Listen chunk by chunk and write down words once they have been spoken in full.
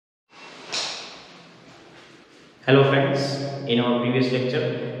Hello friends, in our previous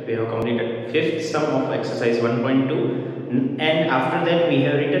lecture we have completed fifth sum of exercise 1.2 and after that we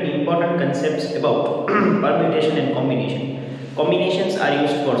have written important concepts about permutation and combination. Combinations are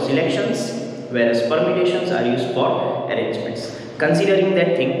used for selections whereas permutations are used for arrangements. Considering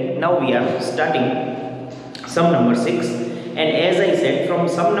that thing, now we are starting sum number 6 and as I said, from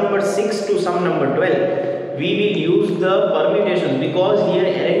sum number 6 to sum number 12 we will use the permutations because here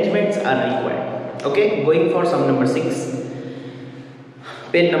arrangements are required. Okay, going for sum number 6,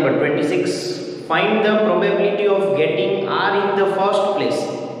 page number 26. Find the probability of getting R in the first place,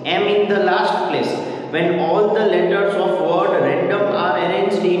 M in the last place when all the letters of word random are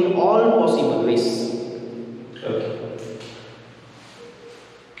arranged in all possible ways. Okay.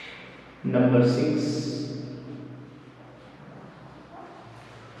 Number 6.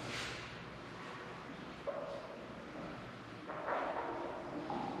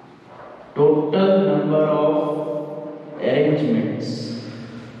 Total number of arrangements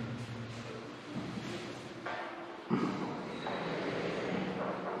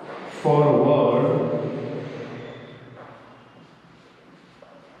for word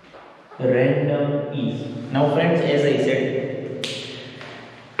random is. Now friends, as I said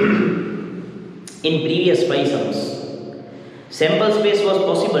in previous 5 sums, sample space was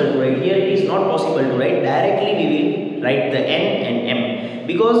possible to write. Here it is not possible to write. Directly we will write the N and M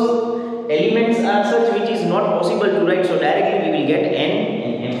because elements are such which is not possible to write, so directly we will get N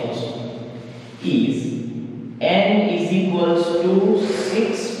and M also. Is N is equals to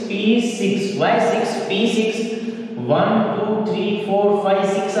 6p6. Why 6p6? 1, 2, 3, 4, 5,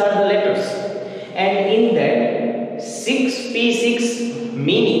 6 are the letters, and in that 6p6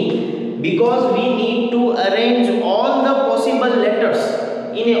 meaning because we need to arrange all the possible letters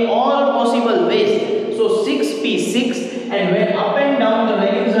in all possible ways. So 6p6, and when up and down the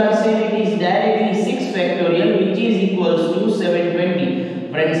values are same, it is directly 6 factorial which is equals to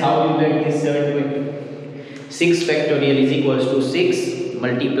 720. Friends, how you get this 720? 6 factorial is equals to 6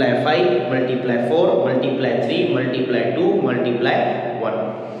 multiply 5 multiply 4 multiply 3 multiply 2 multiply 1.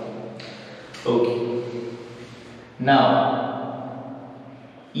 Okay. Now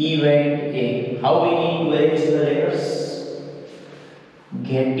event A. How we need to arrange the letters?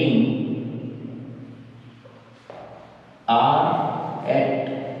 Getting R at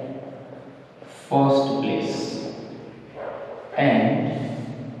first place and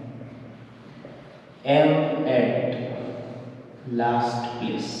M at last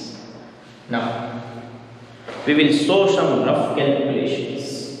place. Now we will show some rough calculations.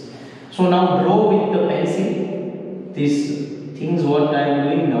 So now draw with the pencil. These things what I am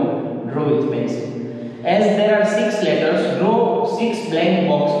doing now, draw with pencil. As there are 6 letters, draw 6 blank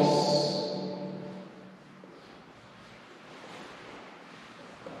boxes.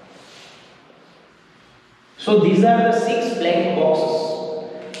 So these are the 6 blank boxes.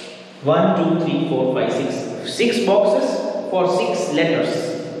 1, 2, 3, 4, 5, 6. 6 boxes for 6 letters.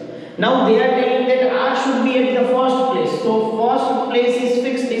 Now they are telling that R should be at the first place. So first place is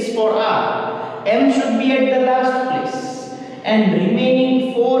fixed is for R. M should be at the last place. And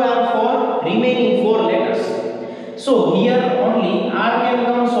remaining 4 are for remaining 4 letters. So here only R can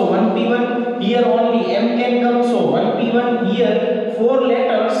come, so 1p1. Here only M can come, so 1p1. Here 4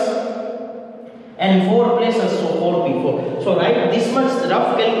 letters and 4 places, so 4p4. So write this much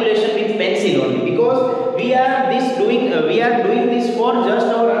rough calculation with pencil only because we are doing this for just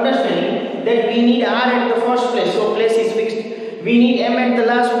our understanding that we need R at the first place, so place is fixed. We need M at the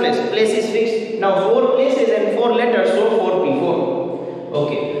last place is fixed. Now 4 places and 4 letters, so 4p4.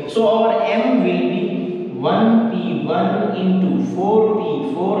 Okay, so our M will be 1p1 into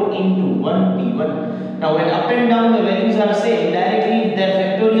 4p4 into 1p1. Now when up and down the values are same, directly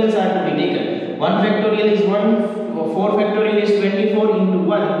their factorials are to be taken. 1 factorial is 1, 4 factorial is 24 into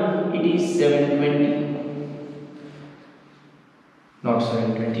 1, it is 720. Not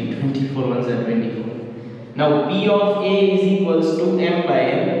 720, 24 ones are 24. Now P of A is equals to M by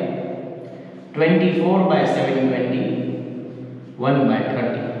M, 24 by 720, 1 by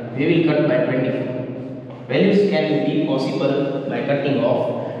 30. We will cut by 24. Values can be possible by cutting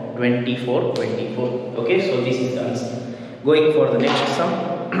off 24, 24. Okay, so this is the answer. Going for the next sum,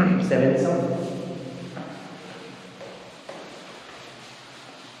 7th sum.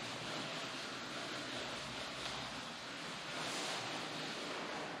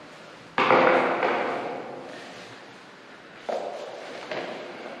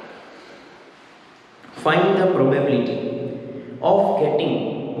 Find the probability of getting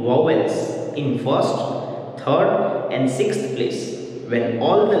vowels in first, third and 6th place when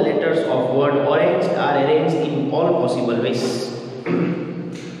all the letters of word orange are arranged in all possible ways.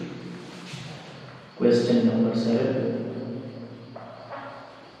 Question number 7.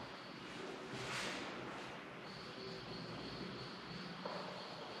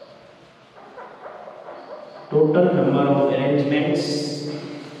 Total number of arrangements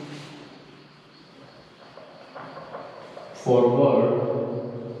for word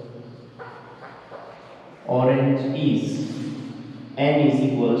orange is n is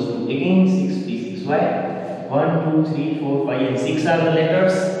equals to again 6p6. Why? 1, 2, 3, 4, 5 and 6 are the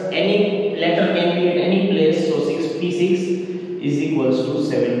letters. Any letter can be at any place, so 6p6 is equals to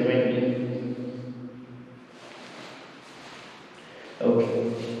 720.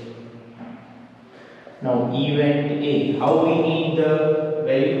 Okay. Now event A, how we need the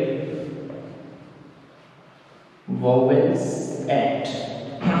value? Vowels at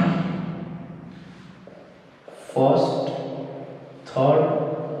first, third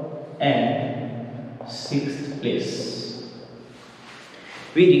and sixth place.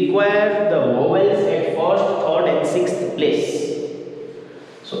 We require the vowels at first, third and sixth place.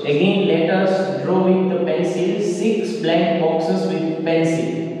 So again let us draw with the pencil 6 blank boxes with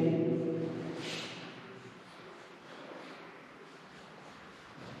pencil.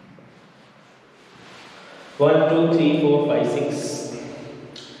 One, two, three, four, five, six.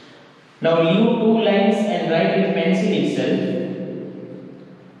 Now leave 2 lines and write with pencil itself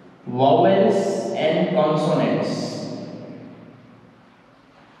vowels and consonants.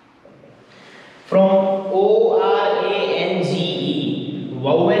 From O-R-A-N-G-E,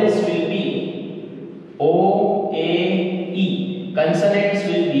 vowels will be O-A-E, consonants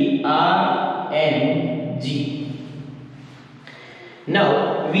will be R-N-G.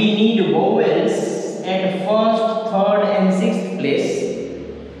 Now we need vowels at first, third and sixth place,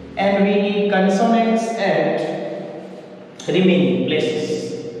 and we need consonants at remaining places.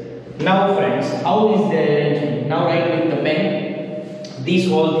 Now friends, how is the arrangement? Now write with the pen these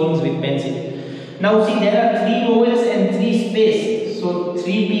whole things with pencil. Now see, there are 3 vowels and 3 spaces, so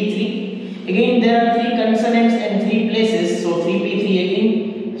 3p3. Again there are 3 consonants and 3 places, so 3p3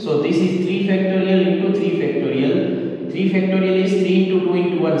 again. So this is 3 factorial into 3 factorial. 3 factorial is 3 into 2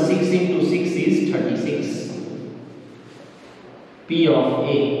 into 1, 6 into 6 is 36. P of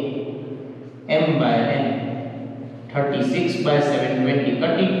A, M by N, 36 by 720.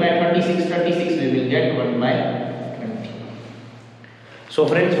 Cut it by 36, we will get 1 by 20. So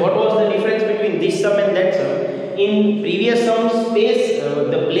friends, what was the difference between this sum and that sum? In previous sum, space,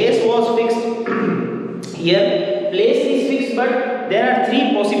 the place was fixed. Here, place is fixed, but there are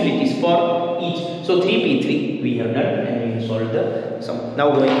 3 possibilities for each. So 3p3 we have done and we have solved the sum.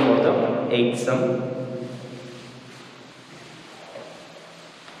 Now going for the 8th sum.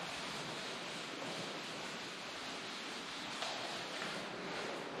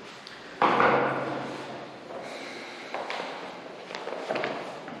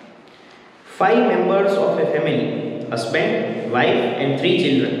 Five members of a family, husband, wife and 3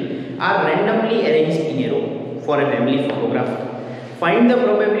 children, are randomly arranged in a row for a family photograph. Find the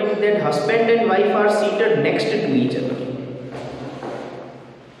probability that husband and wife are seated next to each other.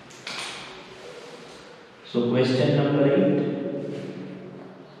 So question number 8.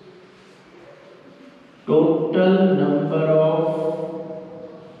 Total number of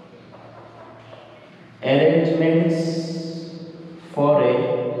arrangements for a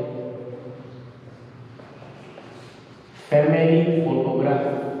family photograph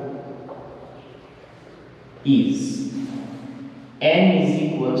is n is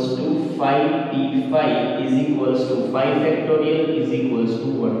equals to 5p5 is equals to 5 factorial is equals to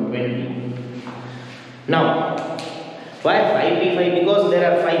 120. Now, why 5p5? Because there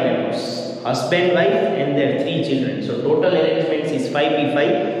are 5 members, husband, wife and their 3 children. So total arrangements is 5p5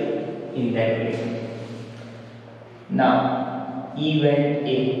 in that way. Now, event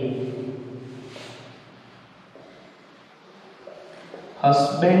A.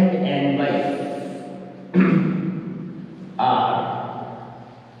 Husband and wife are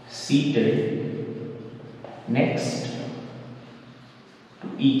seated next to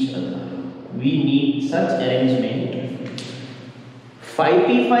each other. We need such arrangement.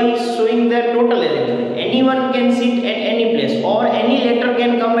 5p5 is showing their total arrangement. Anyone can sit at any place or any letter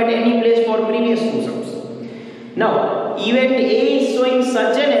can come at any place for previous 2 sums. Now, event A is showing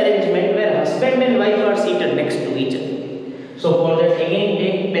such an arrangement where husband and wife are seated next to each other. So for that again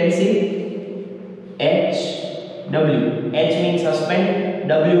take pencil H, W. H means husband,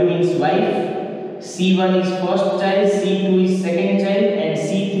 W means wife, C1 is first child, C2 is second child and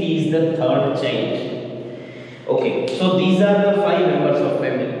C3 is the third child. Okay, so these are the 5 members of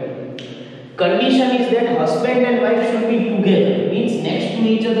family. Condition is that husband and wife should be together. Means next to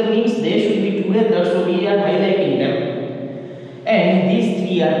each other means they should be together, so we are highlighting them. And these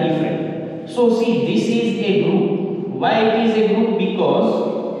 3 are different. So So see, this is a group. Why it is a group?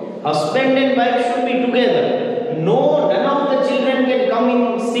 Because husband and wife should be together. None of the children can come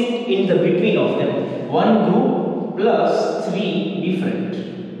in, sit in the between of them. One group plus 3 different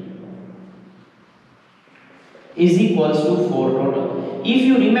is equals to 4 total. If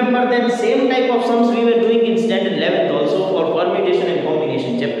you remember, then same type of sums we were doing in standard 11th also for permutation and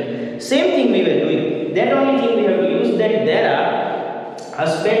combination chapter. Same thing we were doing. That only thing we have to use, that there are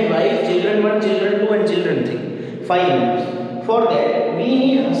husband, wife, children 1, children 2 and children 3. 5 members. For that, we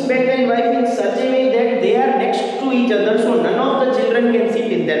need husband and wife in such a way that they are next to each other, so none of the children can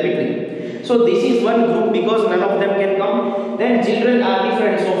sit in their between. So this is one group because none of them can come. Then children are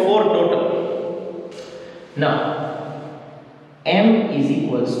different, so 4 total. Now, M is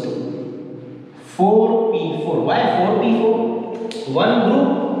equals to 4P4. Why 4P4? One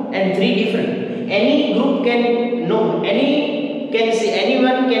group and 3 different. Any group can, no,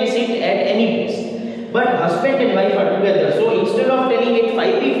 anyone can sit at any place. But husband and wife are together. So instead of telling it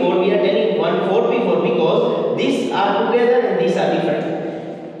 5P4, we are telling 4P4 because these are together and these are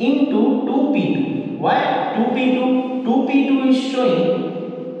different. Into 2P2. Why 2P2? 2P2 is showing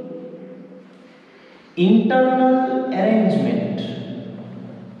internal arrangement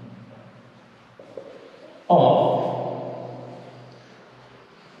of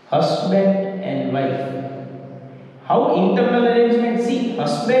husband and wife. How internal arrangement? See,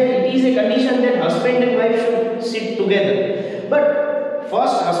 husband, it is a condition that husband and wife should sit together. But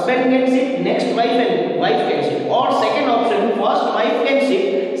first husband can sit, next wife and wife can sit. Or second option, first wife can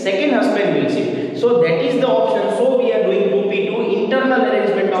sit, second husband will sit. So that is the option. So we are doing 2P2, internal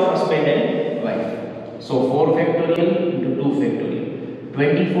arrangement of husband and wife. So 4 factorial into 2 factorial.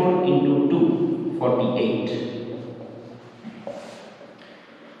 24 into 2, 48.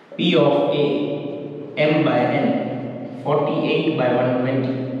 P of A, M by N, 48 by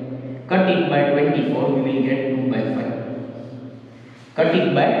 120. Cut it by 24, we will get 2 by 5. Cut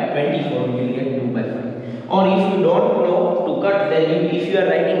it by 24, we will get 2 by 5. Or if you don't know to cut, then if you are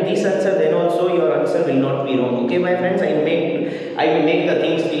writing this answer, then also your answer will not be wrong. Okay, my friends, I will make the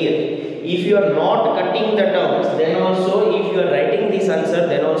things clear. If you are not cutting the terms, then also if you are writing this answer,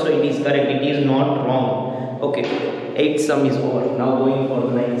 then also it is correct. It is not wrong. Okay, 8th sum is over. Now going for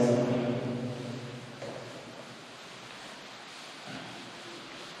the 9th sum.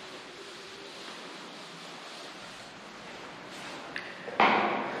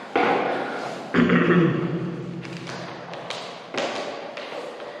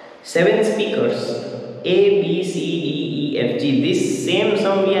 Seven speakers A, B, C, D, E, F, G. This same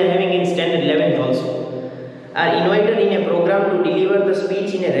sum we are having in standard 11th also. Are invited in a program to deliver the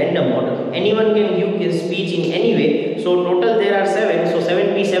speech in a random order. Anyone can give his speech in any way. So total there are 7. So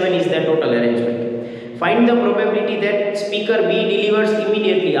 7P7 is the total arrangement. Find the probability that speaker B delivers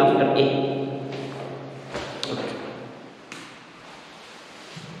immediately after A.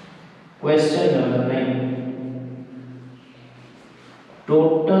 Question number 9.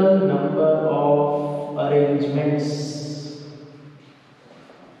 Total number of arrangements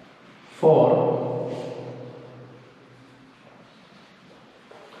for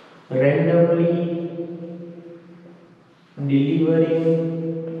randomly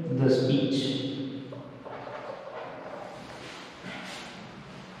delivering the speech.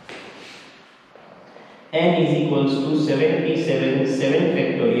 N is equals to 77, 7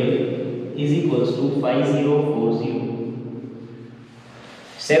 factorial is equals to 5040.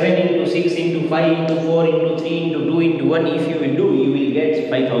 7 into 6 into 5 into 4 into 3 into 2 into 1, if you will do, you will get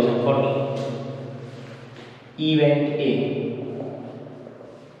 5040. Event A.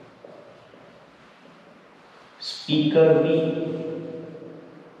 Speaker B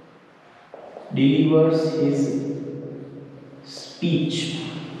delivers his speech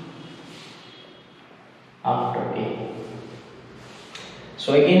after A.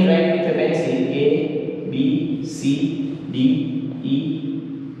 So again write with a pencil A, B, C, D, E,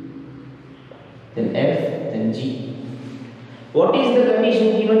 then F, then G. What is the condition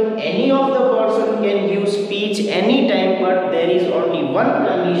given? Any of the person can give speech anytime, but there is only one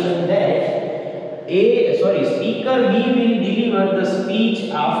condition that speaker B will deliver the speech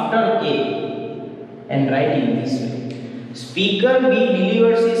after A, and write in this way. Speaker B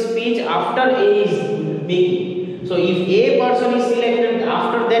delivers his speech after A is making. So if A person is selected,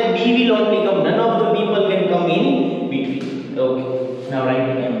 after that B will only come. None of the people can come in between. Okay. Now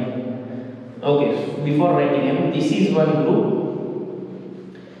write M. Okay, before writing M, this is one group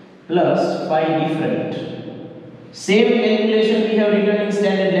plus 5 different. Same calculation we have written in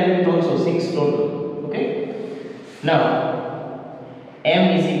standard 11th also, 6 total. Okay. Now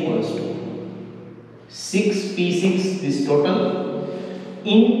M is equals to 6P6 this total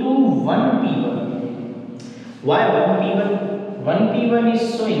into 1p1. Why 1p1? 1p1 is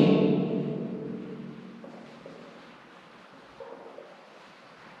showing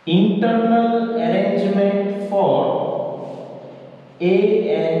internal arrangement for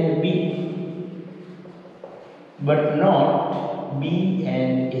A and B, but not B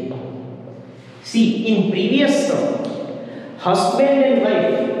and A. See, in previous sum, husband and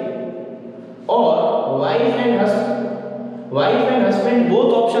wife or wife and husband,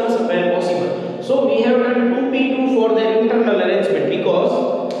 both options were possible. So we have done 2p2 for their internal arrangement because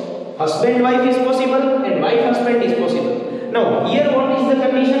husband wife is possible and wife husband is possible. Now here what is the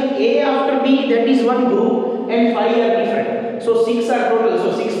condition? A after B, that is one group, and 5 are different. So 6 are total.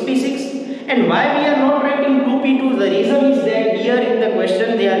 So 6p6. And why we are not writing 2p2? The reason is that here in the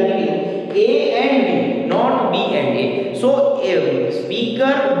question they are giving A and B, not B and A. So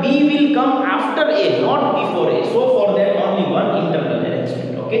speaker B will come after A, not before A. So for that only one internal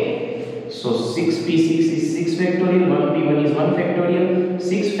arrangement. Okay. So 6p6 is 6 factorial, 1p1 is 1 factorial,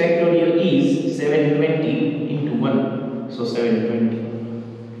 6 factorial is 720 into 1. So 720.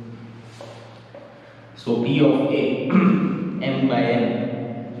 So P of A, M by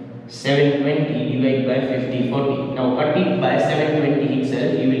N, 720 divided by 50, 40. Now cut it by 720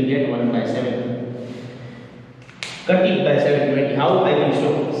 itself, you will get 1 by 7. Cut it by 720. How I will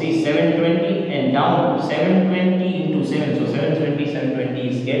show? See, 720 and down 720 into 7. So 720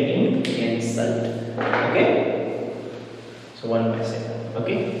 is getting cancelled. Okay. So 1 by 7.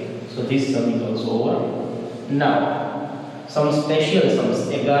 Okay. So this sum is also over. Now some special sums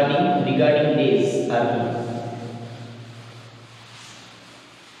regarding days are given.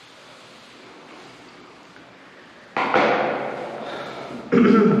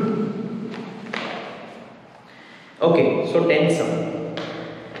 Okay, so 10th sum.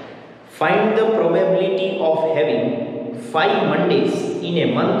 Find the probability of having 5 Mondays in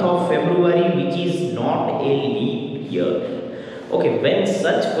a month of February which is not a leap year. Okay, when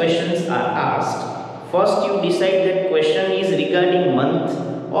such questions are asked, first you decide that question is regarding month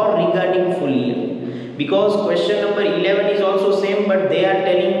or regarding full year. Because question number 11 is also same, but they are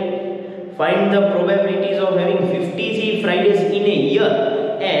telling find the probabilities of having 53 Fridays in a year.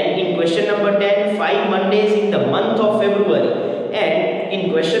 And in question number 10, 5 Mondays in the month of February. And in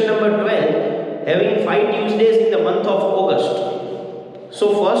question number 12, having 5 Tuesdays in the month of August.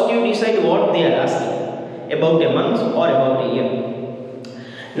 So first you decide what they are asking, about a month or about a year.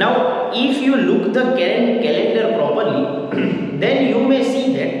 Now if you look the calendar properly, then you may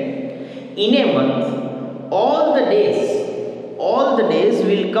see that in a month all the days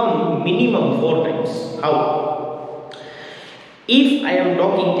will come minimum 4 times. How? If I am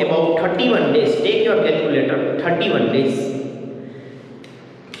talking about 31 days, take your calculator, 31 days,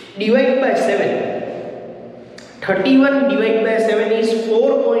 divide by 7. 31 divided by 7 is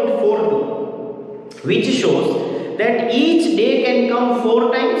 4.42, which shows that each day can come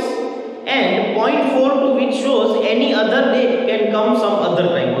 4 times, and 0.42 which shows any other day can come some other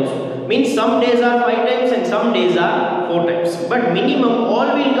time also. Means some days are 5 times and some days are 4 times, but minimum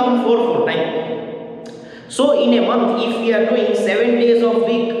all will come 4 times. So in a month, if we are doing 7 days of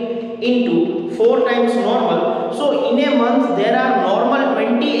week into 4 times normal, so in a month there are normal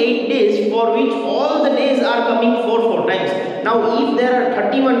 28 days for which all the days are coming 4 times. Now if there are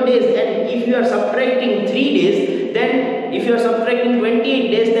 31 days and if you are subtracting 3 days, then if you are subtracting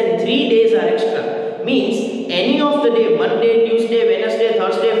 28 days, then 3 days are extra. Means any of the day, Monday, Tuesday, Wednesday,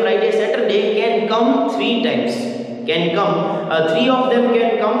 Thursday, Friday, Saturday can come 3 times. Can come 3 of them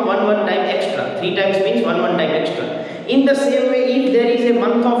can come one time extra. 3 times means one time extra. In the same way, if there is a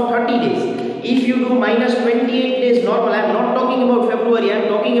month of 30 days, if you do minus 28 days normal, I am not talking about February, I am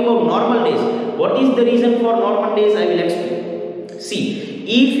talking about normal days. What is the reason for normal days? I will explain. See,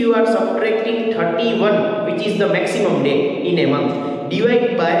 if you are subtracting 31, which is the maximum day in a month,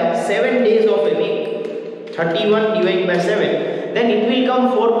 divide by 7 days of a week, 31 divided by 7, then it will come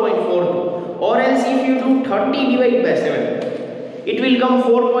 4.42. Or else if you do 30 divided by 7, it will come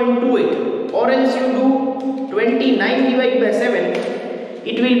 4.28. Or else you do 29 divided by 7,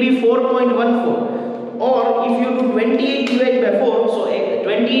 it will be 4.14. Or if you do 28 divided by 4, so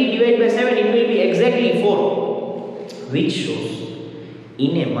 28 divided by 7, it will be exactly 4. Which shows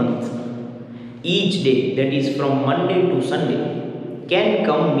in a month, each day, that is from Monday to Sunday, can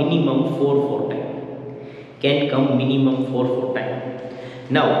come minimum 4 times. Can come minimum 4 times.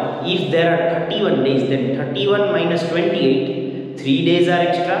 Now, if there are 31 days, then 31 minus 28, 3 days are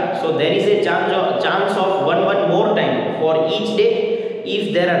extra. So there is a chance of one more time for each day.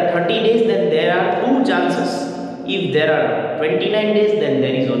 If there are 30 days, then there are 2 chances. If there are 29 days, then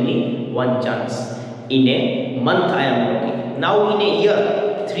there is only 1 chance. In a month I am talking. Now in a year,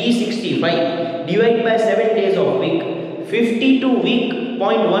 365 divide by 7 days of week. 52 week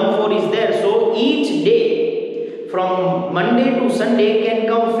 0.14 is there. So each day from Monday to Sunday can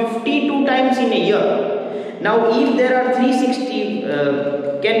come 52 times in a year. Now if there are 360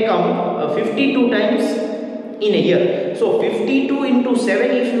 can come 52 times in a year. So 52 into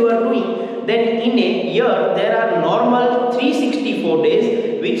 7 if you are doing, then in a year there are normal 364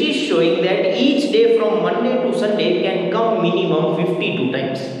 days, which is showing that each day from Monday to Sunday can come minimum 52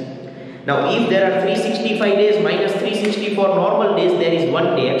 times. Now if there are 365 days minus 364 normal days, there is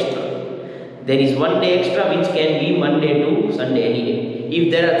 1 day extra. There is 1 day extra which can be Monday to Sunday any day. If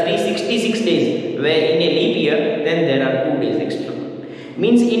there are 366 days where in a leap year, then there are 2 days extra.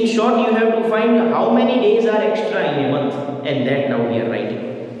 Means in short you have to find how many days are extra in a month, and that now we are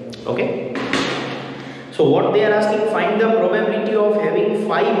writing. Okay. So what they are asking, find the probability of having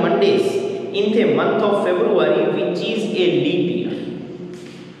 5 Mondays in the month of February which is a leap year.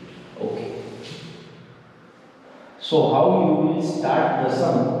 Okay. So how you will start the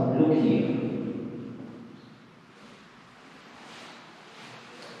sum? Look here.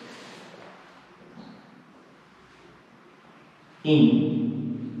 In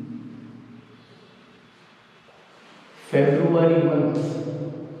February month,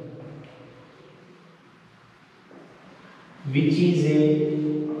 which is a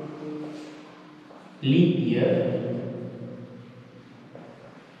leap year,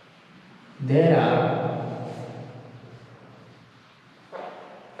 there are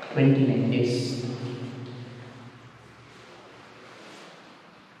 29 days.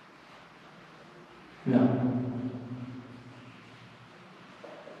 Now,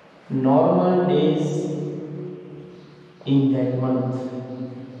 normal days in that month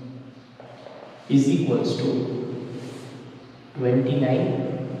is equals to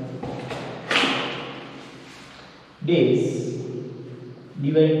 29 days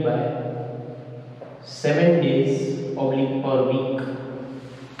divided by 7 days oblique per week.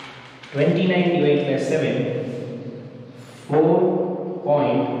 29 divided by 7,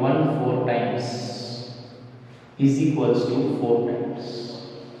 4.14 times is equals to 4 times.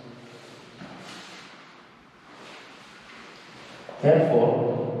 Therefore,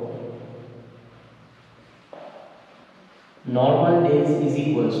 normal days is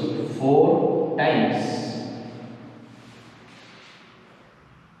equals to 4 times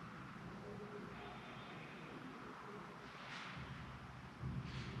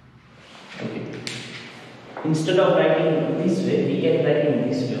instead of writing this way, we can write in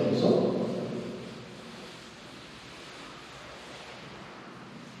this way also.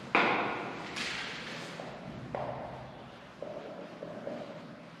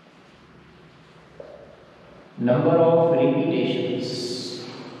 Number of repetitions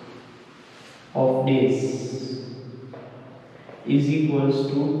of days is equals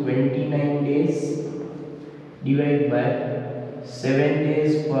to 29 days divided by 7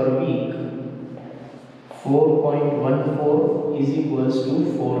 days per week. 4.14 is equals to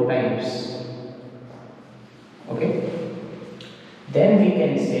 4 times. Okay. Then we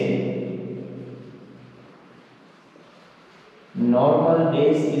can say normal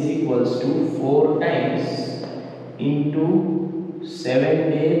days is equals to 4 times into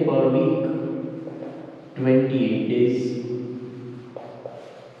 7 days per week, 28 days.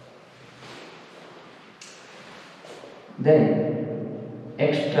 Then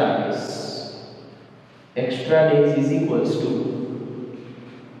extra days is equals to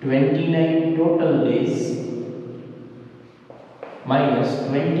 29 total days minus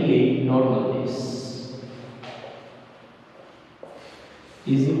 28 normal days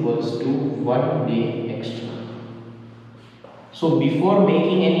is equals to 1 day extra. So before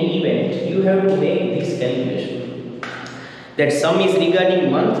making any event, you have to make this calculation. That sum is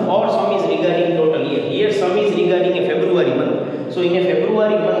regarding month or sum is regarding total year. Here sum is regarding a February month. So in a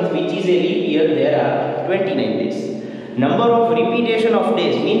February month, which is a leap year, there are 29 days. Number of repetition of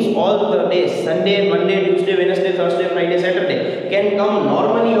days means all the days, Sunday, Monday, Tuesday, Wednesday, Thursday, Friday, Saturday, can come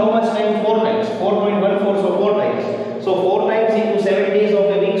normally how much time? 4 times. 4.14, so 4 times. So 4 times into 7 days of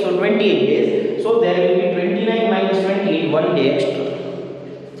a week, so 28 days. So there will be 29 minus 28, 1 day extra.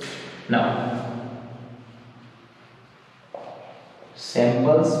 Now,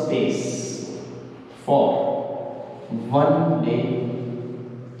 sample space for 1 day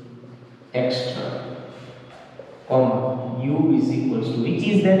extra, u is equals to, which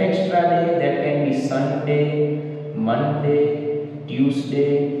is that extra day? That can be Sunday, Monday,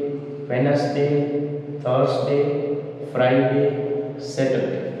 Tuesday, Wednesday, Thursday, Friday,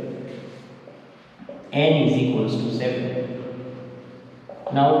 Saturday. N is equals to 7.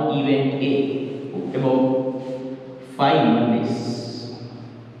 Now event A, about 5 Mondays.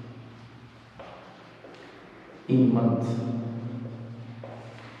 in month.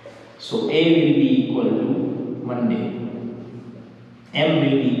 So A will be equal to Monday, M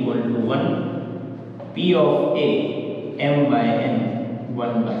will be equal to 1, P of A, M by N,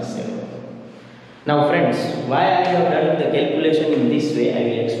 1 by 7. Now friends, why I have done the calculation in this way, I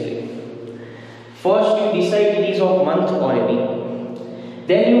will explain. First you decide it is of month or a week.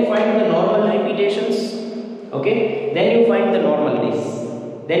 Then you find the normal repetitions. Okay, then you find the normal days,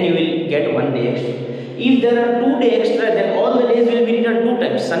 then you will get 1 day extra. If there are 2 days extra, then all the days will be written 2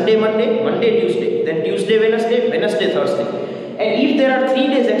 times: Sunday, Monday, Monday, Tuesday, then Tuesday, Wednesday, Wednesday, Thursday. And if there are 3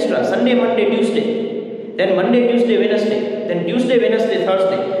 days extra, Sunday, Monday, Tuesday, then Monday, Tuesday, Wednesday, then Tuesday, Wednesday,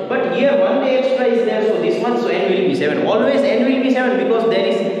 Thursday. But here 1 day extra is there, so this month, so n will be 7. Always n will be 7 because there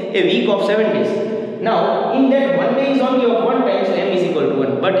is a week of 7 days. Now in that 1 day is only of 1 time, so m is equal to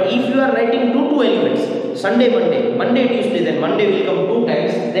 1. But if you are writing two elements, Sunday, Monday, Monday, Tuesday, then Monday will come 2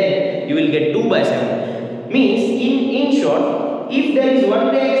 times, then you will get 2 by 7. Means in short, if there is 1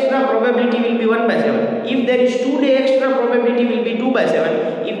 day extra, probability will be 1 by 7. If there is 2 day extra, probability will be 2 by 7.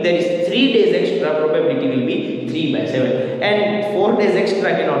 If there is 3 days extra, probability will be 3 by 7. And 4 days extra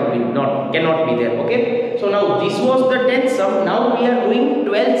cannot be there. Okay. So now this was the 10th sum. Now we are doing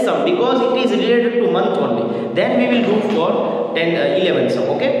 12th sum because it is related to month only. Then we will do for 11th sum.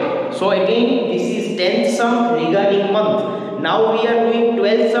 Okay. So again, this is 10th sum regarding month. Now we are doing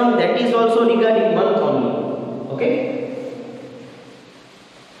 12th sum, that is also regarding month only. Okay.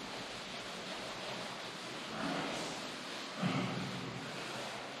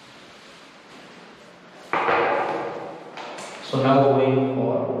 So now going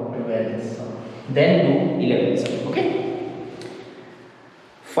for 12th sum, then do 11th sum. Okay.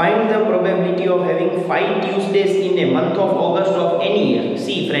 Find the probability of having 5 Tuesdays in a month of August of any year.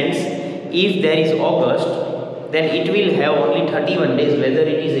 See friends, if there is August, then it will have only 31 days, whether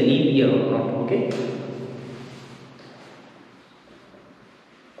it is a leap year or not. Okay.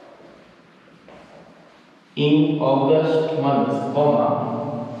 In August month, comma,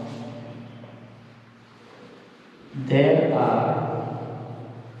 there are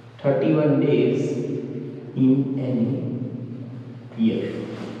 31 days in any year.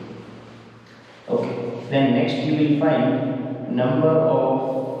 Okay. Then next you will find number of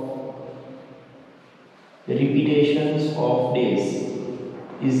repetitions of days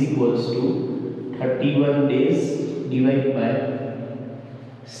is equals to 31 days divided by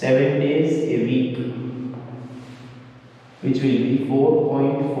 7 days a week, which will be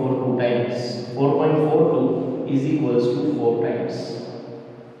 4.42 times. 4.42 is equals to 4 times.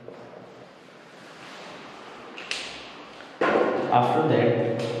 After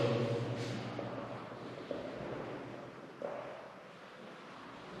that,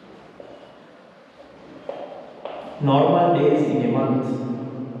 normal days in a month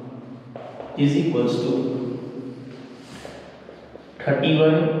is equals to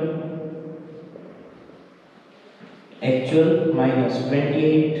 31 actual minus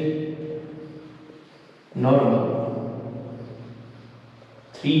 28 normal,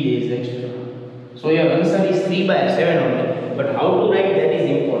 3 days extra. So your answer is 3 by 7 only. But how to write, that is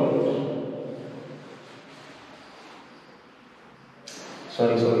important.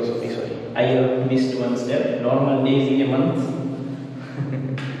 Sorry. I have missed one step. Normal days in a month.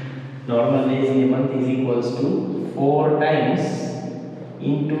 Normal days in a month is equals to 4 times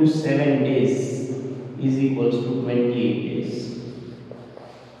into 7 days is equals to 28 days.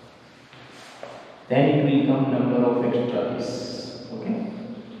 Then it will come number of extra days. Okay.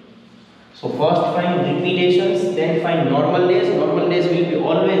 So first find repetitions, then find normal days. Normal days will be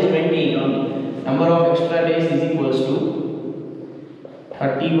always 20 only. Number of extra days is equals to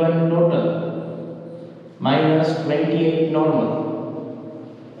 31 total minus 28 normal.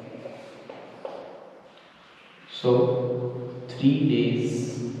 So 3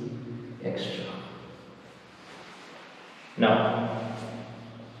 days extra. Now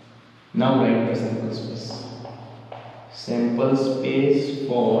write the sample space. Sample space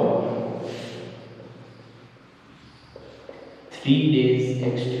for 3 days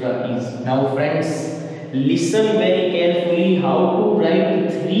extra is. Now friends, listen very carefully how to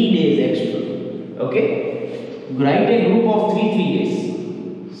write 3 days extra. Okay? Write a group of 3 days.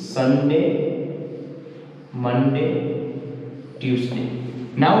 Sunday, Monday, Tuesday.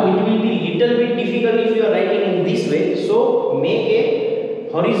 Now it will be little bit difficult if you are writing in this way. So make a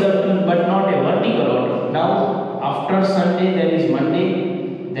horizontal but not a vertical order. Now after Sunday there is Monday,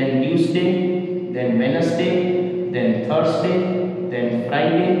 then Tuesday, then Wednesday, then Thursday, then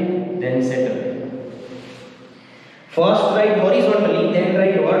Friday, then Saturday. First write horizontally, then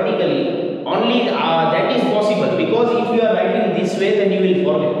write vertically. Only that is possible, because if you are writing this way, then you will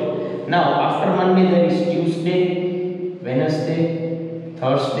forget. Now after Monday there is Tuesday, Wednesday,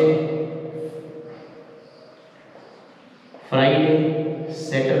 Thursday, Friday,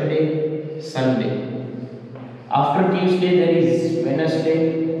 Saturday, Sunday. After Tuesday there is Wednesday,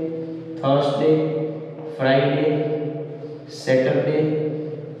 Thursday, Friday, Saturday,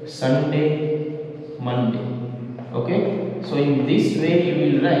 Sunday, Monday. Okay, so in this way you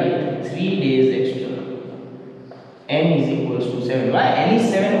will write 3 days extra. N is equals to 7. Why n is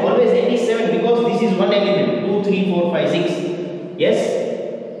 7? Always n is 7 because this is one element. 2, 3, 4, 5, 6. Yes.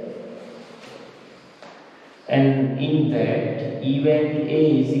 And in that event A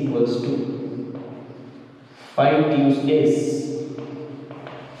is equals to 5 Tuesdays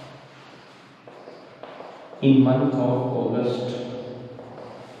in month of August.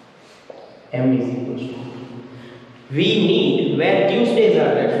 M is equals to, we need where Tuesdays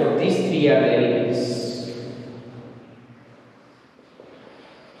are there, so these 3 are the elements: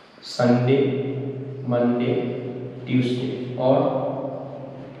 Sunday, Monday, Tuesday, or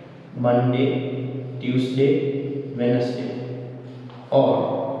Monday, Tuesday, Wednesday, or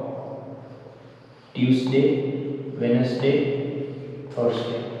Tuesday, Wednesday,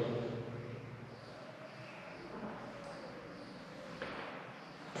 Thursday.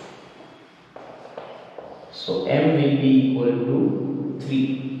 So M will be equal to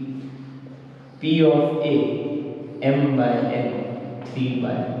 3. P of A, M by N, 3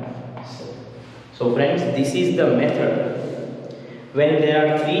 by 7. So friends, this is the method. When there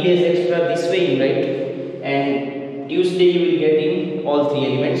are 3 days extra, this way you write, and Tuesday you will get in all 3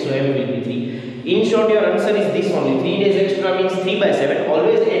 elements, so M will be 3. In short, your answer is this only. 3 days extra means 3 by 7.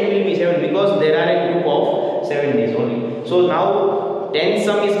 Always N will be 7 because there are a group of 7 days only. So now 10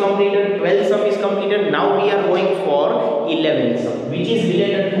 sum is completed, 12 sum is completed. Now we are going for 11 sum, which is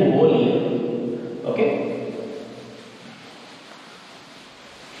related to whole year. Okay.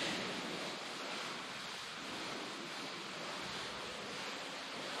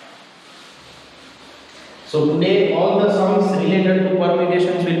 So today all the sums related to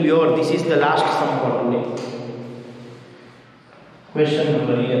permutations will be over. This is the last sum for today. Question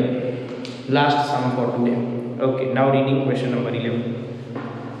number 11. Last sum for today. Okay, now reading question number 11.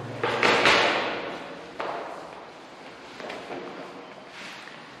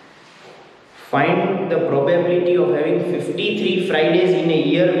 Find the probability of having 53 Fridays in a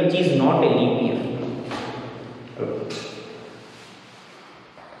year which is not a leap year.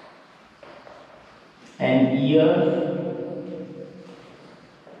 An year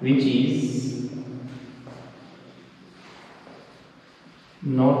which is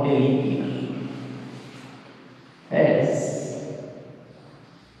not a leap year has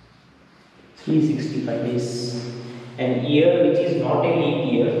 365 days. An year which is not a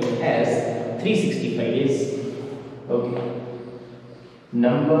leap year has 365 days. Okay.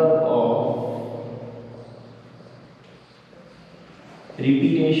 Number of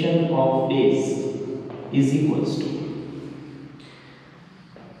repetition of days is equals to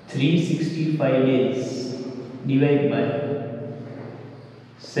 365 days divided by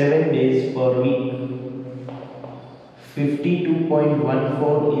 7 days per week.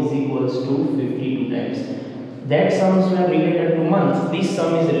 52.14 is equals to 52 times. That sums were related to months. This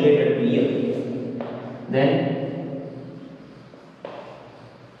sum is related to year. Then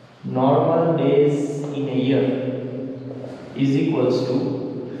normal days in a year is equals to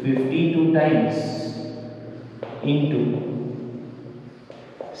 52 times into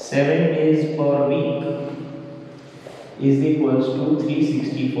 7 days per week is equals to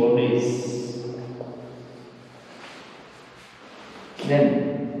 364 days. Then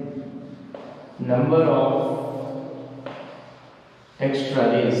number of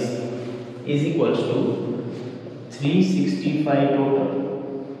extra days is equals to 365 total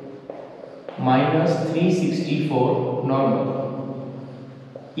minus 364 normal.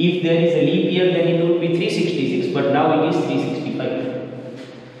 If there is a leap year, then it would be 366, but now it is 365.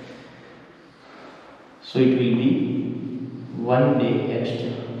 So it will be 1 day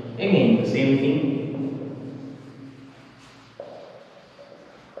extra. Again, the same thing.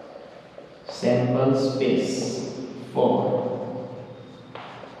 Sample space for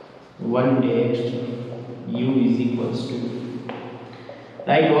 1 day extra. U is equals to,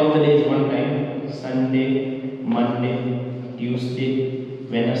 write all the days one time: Sunday, Monday, Tuesday,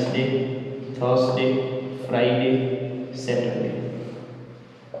 Wednesday, Thursday, Friday, Saturday.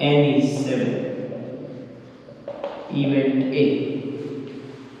 N is 7. Event A,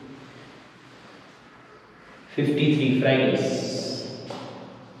 53 Fridays.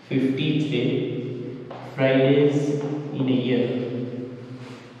 53 Fridays in a year.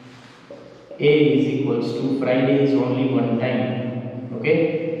 A is equals to Friday is only one time.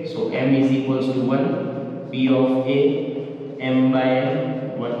 Okay. So m is equals to 1, p of a, m by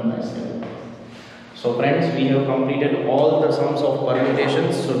n, 1 by 7. So friends, we have completed all the sums of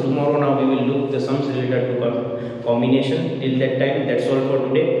permutations. So tomorrow now we will look the sums related to combination. Till that time, that's all for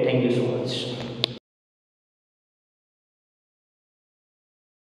today. Thank you so much.